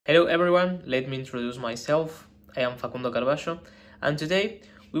Hello everyone, let me introduce myself. I am Facundo Carballo, and today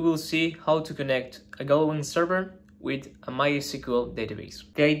we will see how to connect a Golang server with a MySQL database.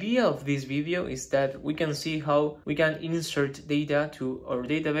 The idea of this video is that we can see how we can insert data to our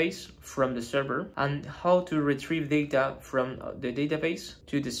database from the server and how to retrieve data from the database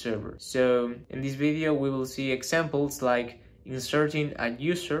to the server. So in this video we will see examples like inserting a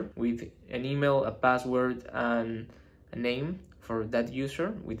user with an email, a password, and a name for that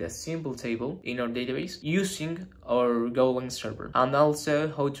user with a simple table in our database using our Golang server, and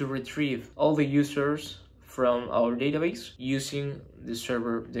also how to retrieve all the users from our database using the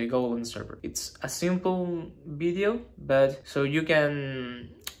server, the Golang server. It's a simple video, but so you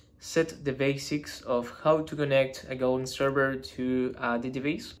can set the basics of how to connect a Golang server to a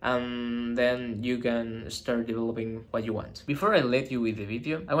database, and then you can start developing what you want. Before I let you with the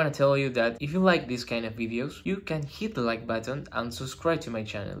video, I want to tell you that if you like this kind of videos, you can hit the like button and subscribe to my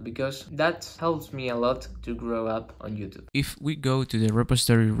channel, because that helps me a lot to grow up on YouTube. If we go to the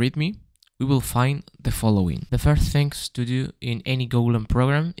repository Readme, we will find the following. The first thing to do in any Golang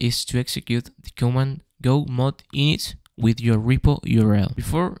program is to execute the command go mod init with your repo URL.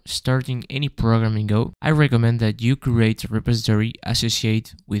 Before starting any program in Go, I recommend that you create a repository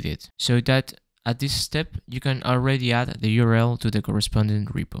associated with it, so that at this step you can already add the URL to the corresponding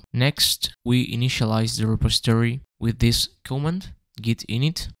repo. Next, we initialize the repository with this command git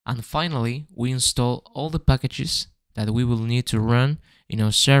init, and finally we install all the packages that we will need to run in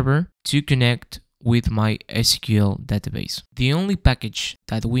our server to connect with MySQL database. The only package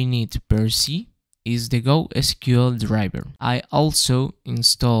that we need per se is the GoSQL driver. I also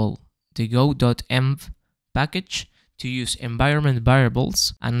install the go.env package to use environment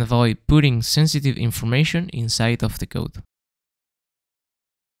variables and avoid putting sensitive information inside of the code.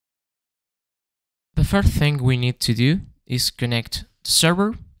 The first thing we need to do is connect the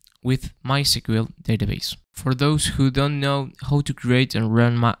server with MySQL database. For those who don't know how to create and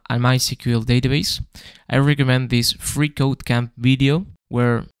run a MySQL database, I recommend this free code camp video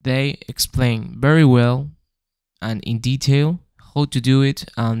where they explain very well and in detail how to do it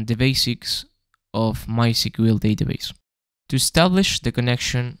and the basics of MySQL database. To establish the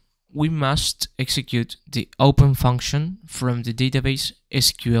connection, we must execute the open function from the database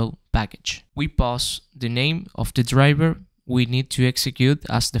SQL package. We pass the name of the driver we need to execute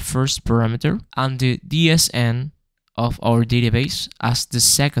as the first parameter and the DSN of our database as the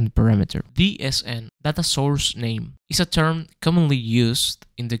second parameter. DSN, data source name, is a term commonly used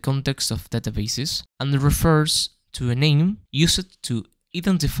in the context of databases and refers to a name used to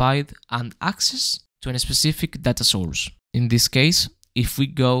identify and access to a specific data source. In this case, if we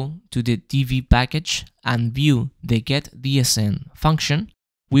go to the DB package and view the getDSN function,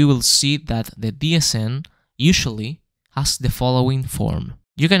 we will see that the DSN usually has the following form.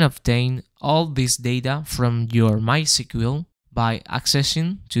 You can obtain all this data from your MySQL by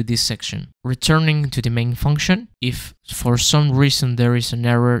accessing to this section. Returning to the main function, if for some reason there is an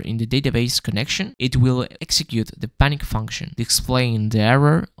error in the database connection, it will execute the panic function, displaying the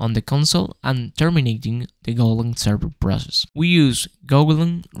error on the console and terminating the Golang server process. We use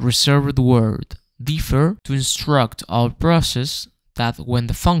Golang reserved word defer to instruct our process that when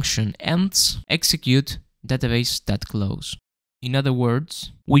the function ends, execute database.close. In other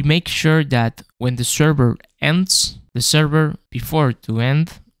words, we make sure that when the server ends, the server before to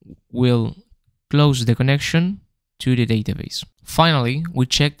end will close the connection to the database. Finally, we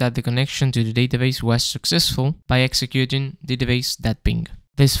check that the connection to the database was successful by executing database.ping.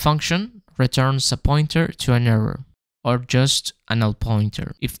 This function returns a pointer to an error, or just a null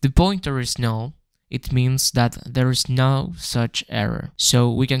pointer. If the pointer is null, it means that there is no such error,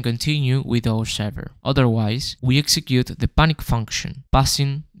 so we can continue with our server. Otherwise, we execute the panic function,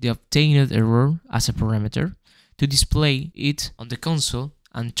 passing the obtained error as a parameter to display it on the console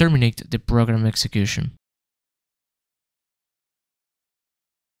and terminate the program execution.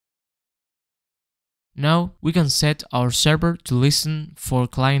 Now we can set our server to listen for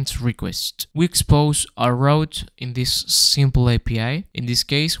client requests. We expose our route in this simple API. In this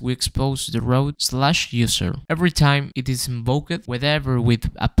case, we expose the route /user. Every time it is invoked, whether with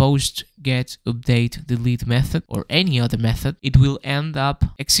a post, get, update, delete method or any other method, it will end up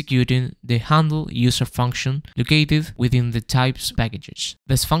executing the handle user function located within the types packages.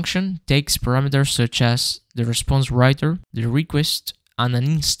 This function takes parameters such as the response writer, the request, and an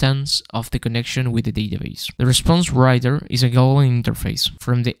instance of the connection with the database. The response writer is a Golang interface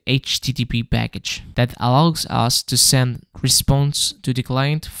from the HTTP package that allows us to send response to the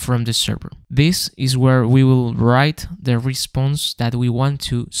client from the server. This is where we will write the response that we want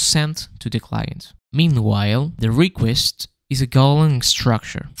to send to the client. Meanwhile, the request is a Golang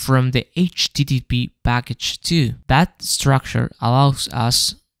structure from the HTTP package 2. That structure allows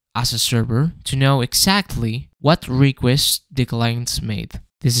us as a server to know exactly what requests the clients made.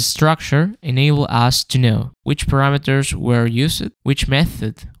 This structure enables us to know which parameters were used, which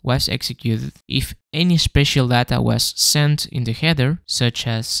method was executed, if any special data was sent in the header, such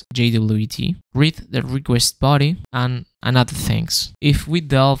as JWT, read the request body, and other things. If we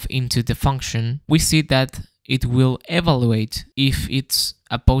delve into the function, we see that it will evaluate if it's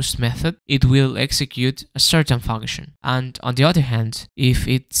a post method, it will execute a certain function. And on the other hand, if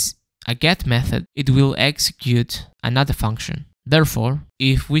it's a get method, it will execute another function. Therefore,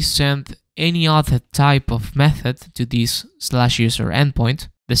 if we send any other type of method to this /user endpoint,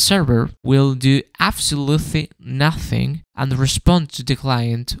 the server will do absolutely nothing and respond to the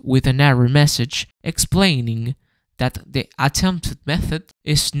client with an error message explaining that the attempted method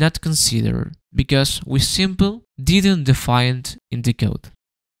is not considered because we simply didn't define it in the code.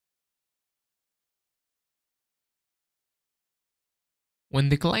 When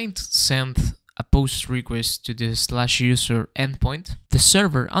the client sends a post request to the /user endpoint, the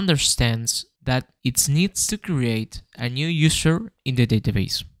server understands that it needs to create a new user in the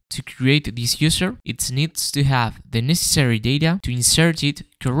database. To create this user, it needs to have the necessary data to insert it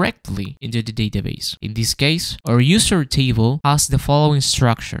correctly into the database. In this case, our user table has the following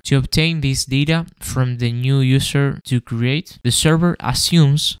structure. To obtain this data from the new user to create, the server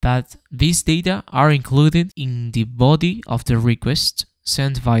assumes that these data are included in the body of the request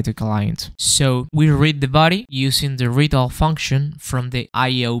sent by the client. So we read the body using the readall function from the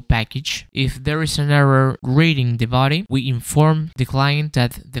IO package. If there is an error reading the body, we inform the client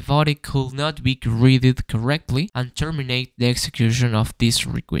that the body could not be read correctly and terminate the execution of this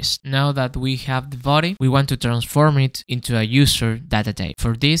request. Now that we have the body, we want to transform it into a user data type.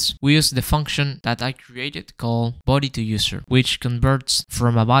 For this, we use the function that I created called body2user, which converts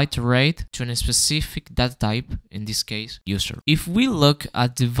from a byte array to a specific data type, in this case, user. If we look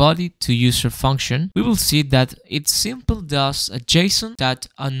at the body2user function, we will see that it simply does a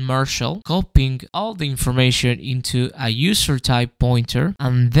JSON.unMarshal, copying all the information into a user type pointer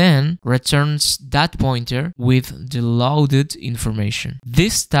and then returns that pointer with the loaded information.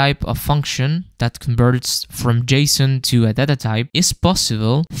 This type of function that converts from JSON to a data type is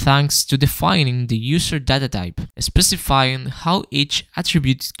possible thanks to defining the user data type, specifying how each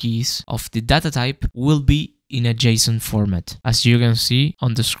attribute keys of the data type will be in a JSON format, as you can see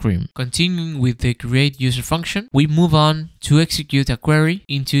on the screen. Continuing with the create user function, we move on to execute a query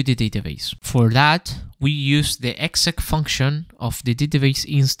into the database. For that, we use the exec function of the database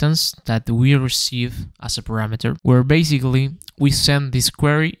instance that we receive as a parameter, where basically we send this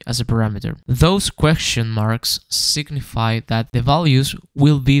query as a parameter. Those question marks signify that the values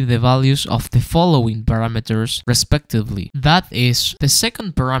will be the values of the following parameters respectively. That is, the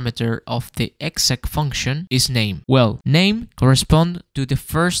second parameter of the exec function is name. Well, name corresponds to the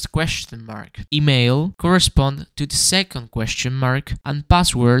first question mark, email corresponds to the second question mark, and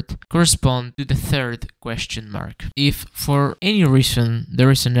password corresponds to the third question mark. If for any reason there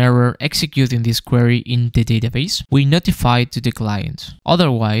is an error executing this query in the database, we notify to the client.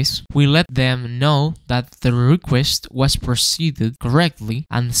 Otherwise, we let them know that the request was proceeded correctly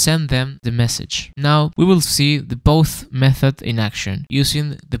and send them the message. Now we will see the both method in action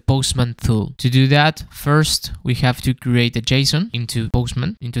using the POSTMAN tool. To do that, first we have to create a JSON into the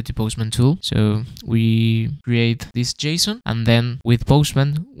POSTMAN tool. So we create this JSON and then with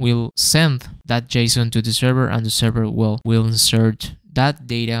POSTMAN we'll send that JSON to the server and the server will insert that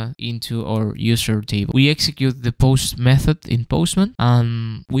data into our user table. We execute the post method in POSTMAN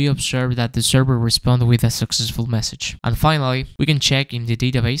and we observe that the server responds with a successful message. And finally, we can check in the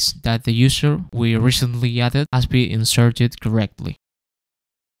database that the user we recently added has been inserted correctly.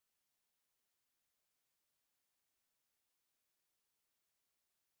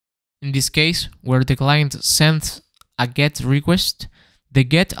 In this case, where the client sends a GET request, the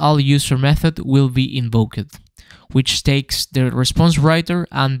getAllUser method will be invoked, which takes the response writer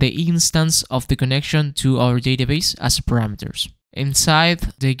and the instance of the connection to our database as parameters.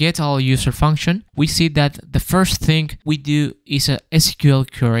 Inside the getAllUser function, we see that the first thing we do is a SQL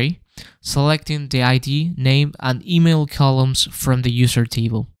query, selecting the ID, name, and email columns from the user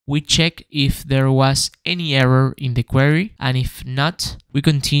table. We check if there was any error in the query, and if not, we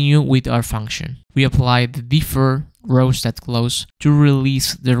continue with our function. We apply the defer rows.close to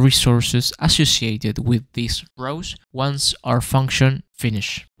release the resources associated with these rows once our function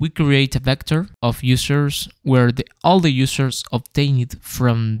finishes. We create a vector of users where all the users obtained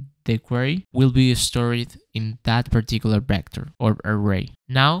from the query will be stored in that particular vector or array.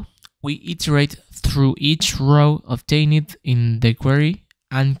 Now, we iterate through each row obtained in the query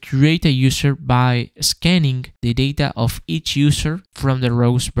and create a user by scanning the data of each user from the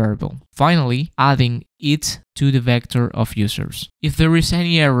rows variable, finally adding it to the vector of users. If there is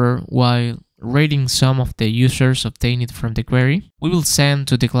any error while reading some of the users obtained from the query, we will send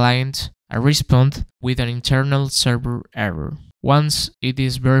to the client a response with an internal server error. Once it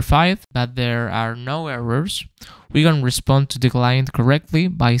is verified that there are no errors, we can respond to the client correctly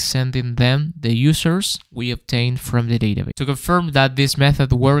by sending them the users we obtained from the database. To confirm that this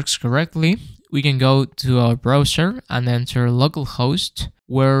method works correctly, we can go to our browser and enter localhost,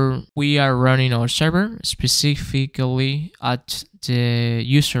 where we are running our server, specifically at the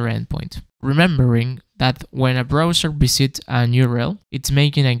user endpoint. Remembering that when a browser visits an URL, it's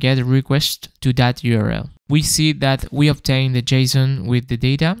making a GET request to that URL. We see that we obtain the JSON with the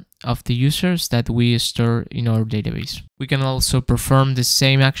data of the users that we store in our database. We can also perform the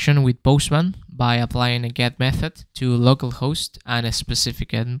same action with POSTMAN by applying a GET method to localhost and a specific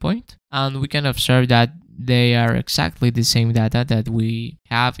endpoint. And we can observe that they are exactly the same data that we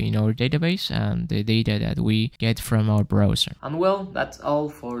have in our database and the data that we get from our browser. And well, that's all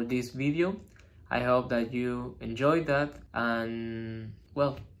for this video. I hope that you enjoyed that, and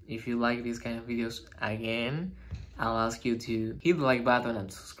well, if you like these kind of videos again, I'll ask you to hit the like button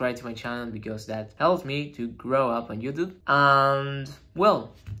and subscribe to my channel, because that helps me to grow up on YouTube. And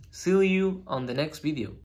well, see you on the next video.